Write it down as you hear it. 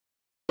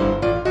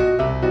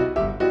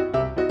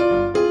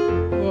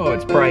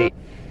bright.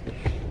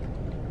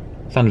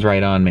 Sun's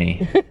right on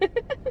me.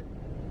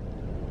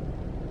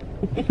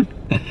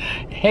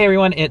 Hey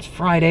everyone, it's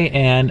Friday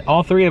and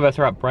all three of us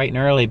are up bright and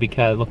early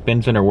because, look,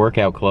 Ben's in her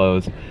workout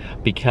clothes,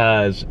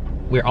 because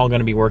we're all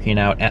gonna be working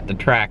out at the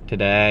track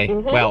today.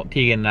 Well,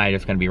 Teagan and I are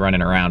just gonna be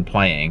running around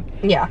playing.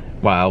 Yeah.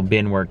 While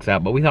Ben works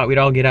out, but we thought we'd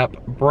all get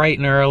up bright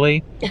and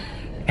early.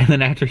 And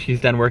then after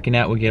she's done working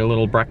out, we'll get a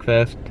little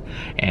breakfast.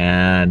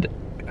 And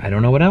I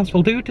don't know what else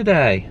we'll do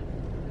today.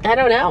 I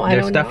don't know.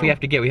 There's stuff we have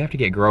to get. We have to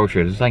get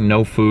groceries. There's like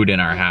no food in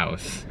our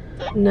house.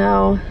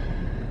 No.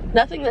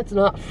 Nothing that's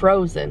not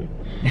frozen.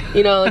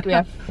 You know, like we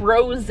have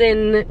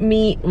frozen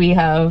meat, we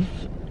have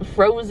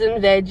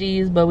frozen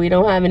veggies, but we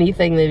don't have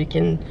anything that we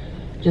can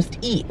just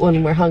eat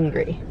when we're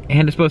hungry.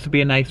 And it's supposed to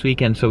be a nice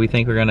weekend, so we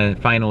think we're gonna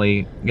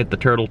finally get the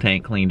turtle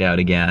tank cleaned out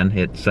again.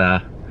 It's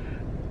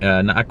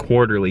not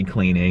quarterly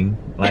cleaning,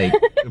 like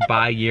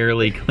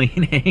bi-yearly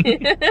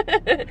cleaning.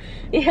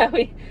 Yeah,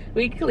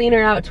 we clean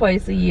her out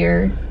twice a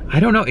year. I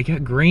don't know, it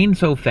got green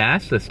so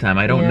fast this time.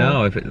 I don't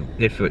know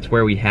if it's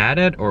where we had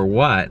it or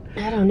what.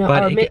 I don't know,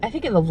 but I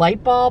think in the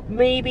light bulb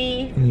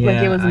maybe. Yeah,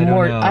 like it was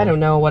I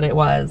don't know what it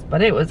was,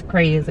 but it was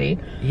crazy.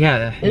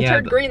 Yeah. It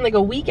turned green like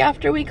a week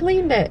after we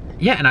cleaned it.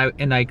 Yeah,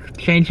 and I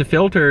change the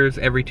filters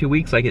every 2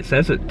 weeks like it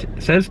says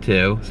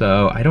to,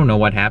 so I don't know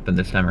what happened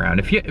this time around.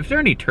 If there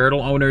are any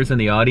turtle owners in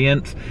the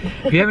audience,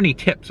 if you have any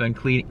tips on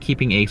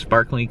keeping a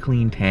sparkling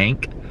clean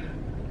tank,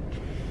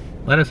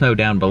 let us know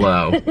down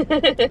below.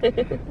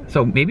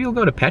 So maybe we'll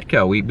go to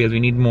Petco because we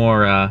need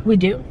more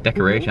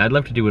decoration. I'd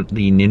love to do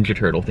the Ninja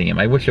Turtle theme.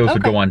 I wish those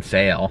would go on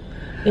sale.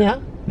 Yeah.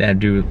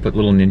 Put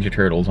little Ninja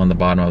Turtles on the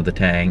bottom of the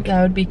tank.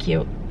 That would be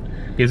cute.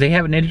 Because they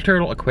have Ninja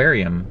Turtle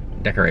aquarium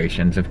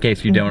decorations, in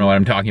case you don't know what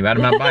I'm talking about.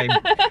 I'm not buying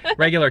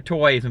regular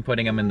toys and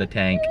putting them in the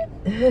tank.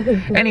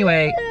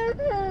 Anyway,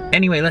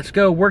 let's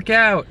go work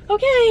out.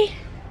 Okay.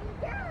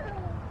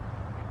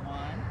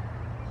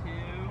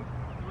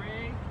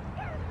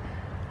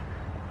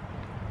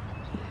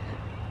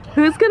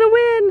 Who's gonna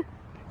win?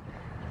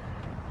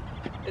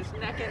 It's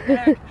neck and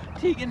neck.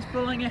 Teagan's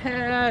pulling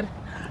ahead.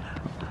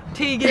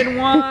 Teagan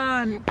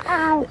won.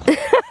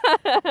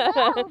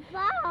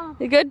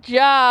 Good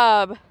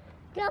job.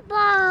 Good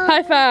ball.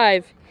 High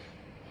five.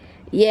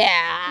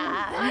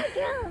 Yeah.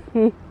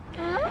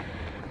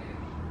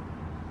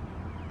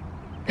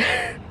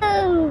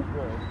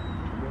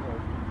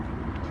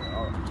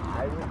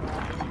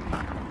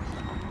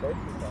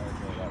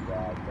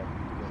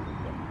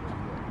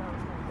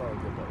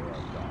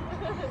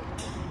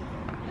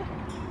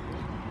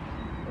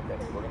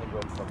 Okay, we're gonna go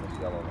from this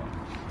yellow one.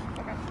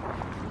 Okay.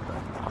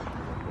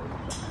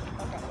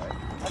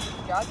 Are you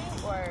jogging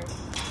or?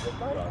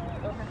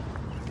 Okay.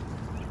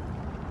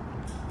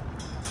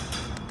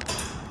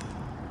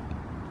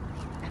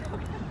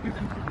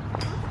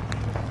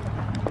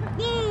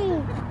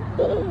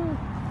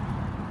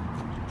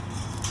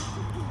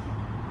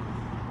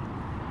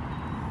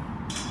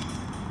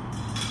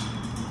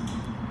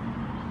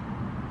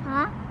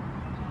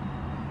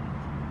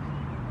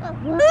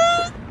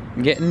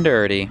 Getting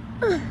dirty.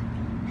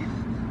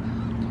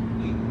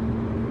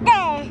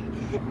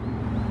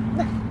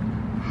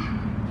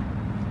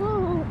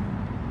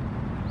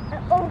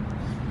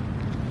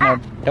 No,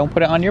 don't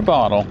put it on your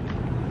bottle.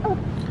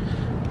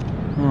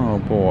 Oh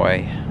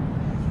boy.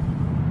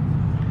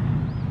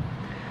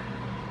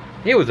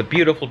 It was a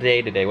beautiful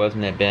day today,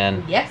 wasn't it,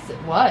 Ben? Yes,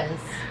 it was.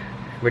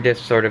 We're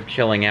just sort of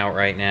chilling out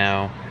right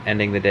now,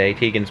 ending the day.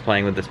 Teagan's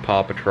playing with this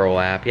Paw Patrol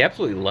app. He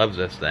absolutely loves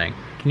this thing.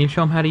 Can you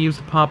show him how to use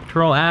the Paw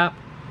Patrol app?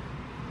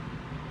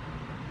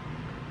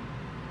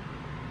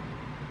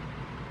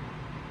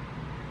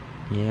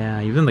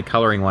 Yeah, he's in the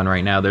coloring one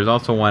right now. There's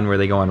also one where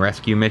they go on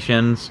rescue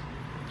missions,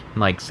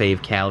 and like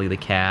save Callie the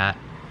cat.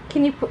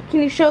 Can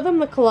you show them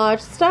the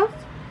collage stuff?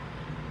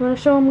 You want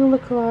to show them the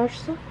collage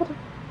stuff?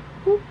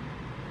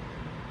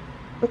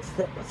 What's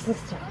this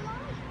stuff?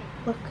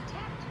 Look.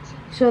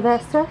 Show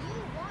that stuff.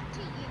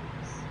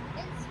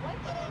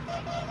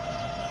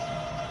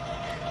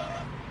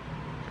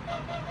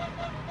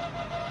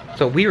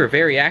 So we were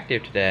very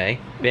active today.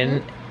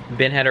 Ben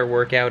had her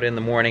workout in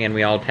the morning and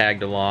we all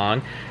tagged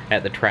along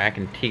at the track,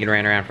 and Teagan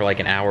ran around for like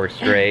an hour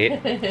straight.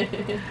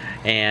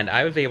 And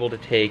I was able to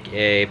take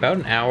about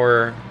an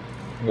hour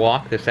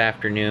walk this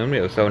afternoon.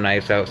 It was so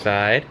nice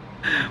outside.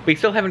 We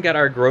still haven't got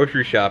our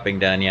grocery shopping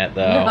done yet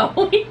though.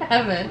 No, we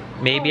haven't.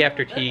 Maybe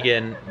after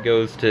Teagan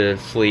goes to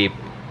sleep.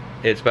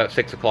 It's about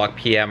 6 o'clock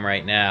p.m.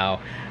 right now.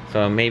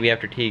 So maybe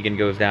after Teagan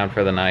goes down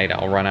for the night,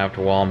 I'll run out to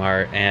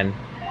Walmart, and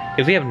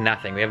because we have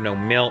nothing. We have no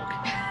milk.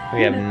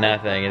 We have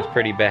nothing. It's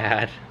pretty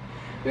bad.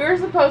 We were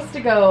supposed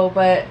to go,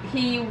 but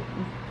he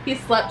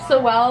slept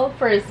so well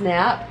for his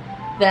nap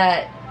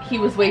that he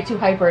was way too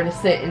hyper to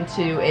sit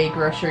into a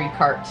grocery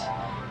cart.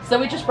 So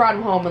we just brought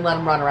him home and let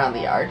him run around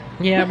the yard.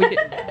 Yeah,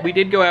 we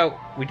did go out.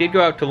 We did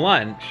go out to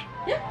lunch.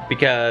 Yeah.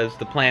 Because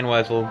the plan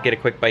was we'll get a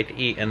quick bite to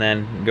eat and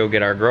then go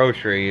get our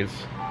groceries.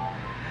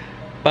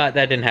 But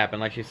that didn't happen,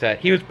 like she said.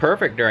 He was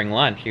perfect during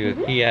lunch. He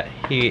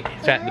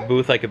sat in the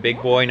booth like a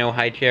big boy. No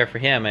high chair for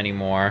him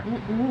anymore.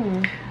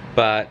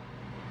 But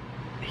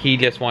he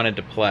just wanted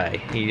to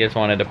play. He just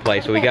wanted to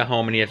play. So we got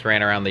home and he just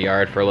ran around the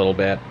yard for a little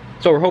bit.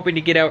 So we're hoping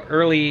to get out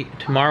early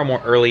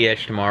tomorrow,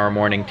 early-ish tomorrow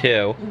morning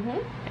too,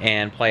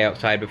 and play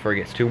outside before it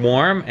gets too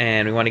warm.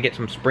 And we want to get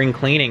some spring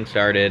cleaning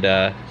started.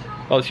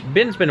 Well,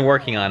 Ben's been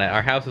working on it.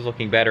 Our house is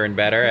looking better and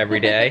better every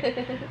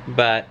day.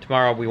 But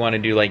tomorrow we want to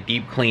do like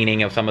deep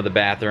cleaning of some of the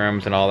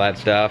bathrooms and all that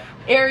stuff.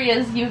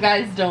 Areas you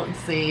guys don't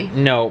see.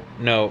 No.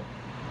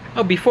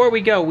 Oh, before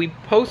we go, we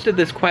posted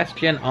this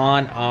question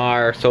on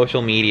our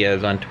social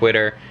medias, on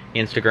Twitter,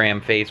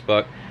 Instagram,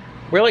 Facebook.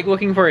 We're like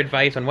looking for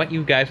advice on what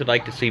you guys would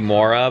like to see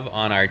more of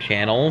on our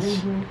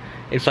channels.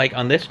 It's like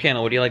on this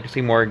channel, would you like to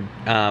see more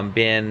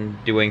Ben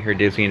doing her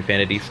Disney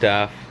Infinity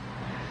stuff?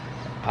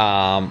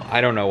 I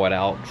don't know what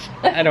else.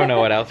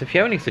 If you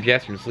have any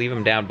suggestions, leave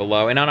them down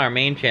below. And on our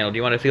main channel, do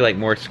you want to see like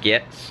more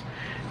skits?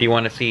 Do you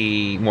want to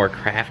see more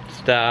craft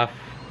stuff?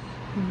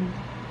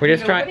 We're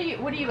just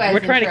trying. What are you guys?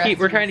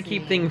 We're trying to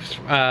keep things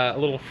a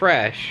little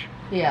fresh.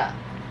 Yeah.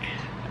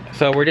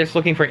 So we're just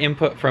looking for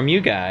input from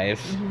you guys.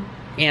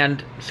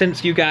 And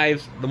since you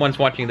guys, the ones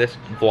watching this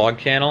vlog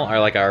channel, are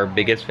like our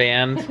biggest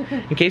fans,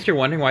 in case you're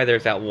wondering why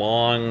there's that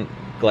long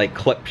like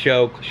clip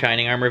show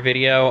Shining Armor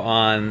video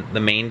on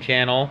the main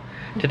channel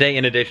today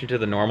in addition to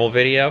the normal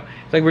video,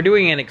 it's like we're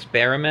doing an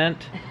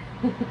experiment.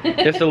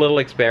 Just a little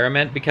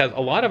experiment, because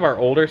a lot of our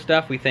older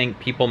stuff we think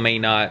people may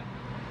not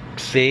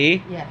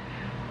see. Yeah.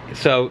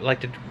 So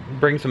like to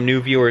bring some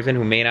new viewers in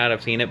who may not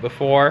have seen it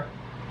before,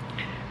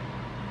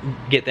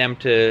 get them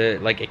to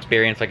like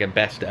experience like a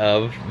best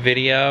of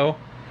video.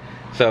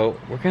 So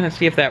we're gonna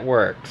see if that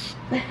works.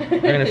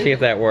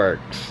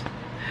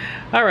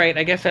 Alright,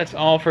 I guess that's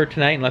all for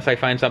tonight, unless I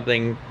find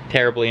something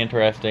terribly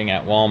interesting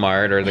at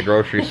Walmart or the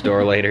grocery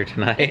store later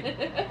tonight.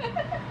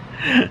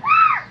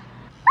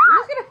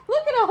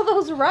 Look at all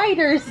those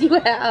riders you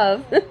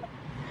have.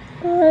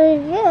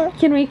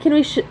 Can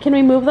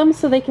we move them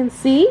so they can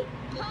see?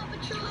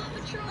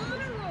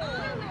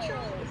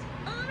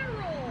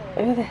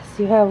 Look at this,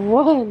 you have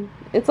one.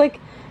 It's like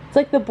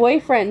the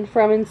boyfriend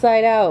from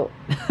Inside Out.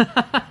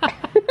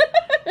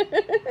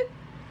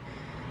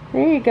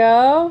 There you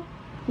go.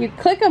 You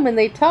click them and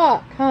they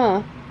talk,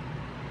 huh?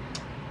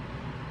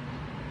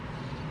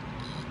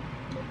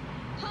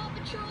 Paw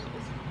Patrol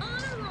is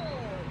on a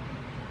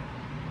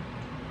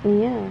roll.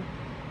 Yeah.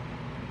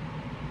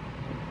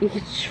 You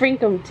can shrink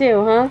them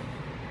too, huh?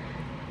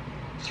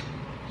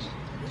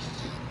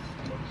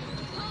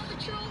 Paw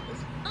Patrol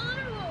is on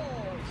a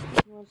roll.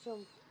 You want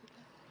some?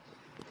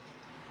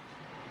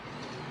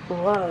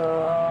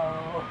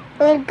 Whoa.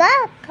 We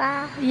got a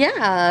car.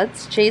 Yeah,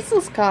 it's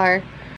Chase's car.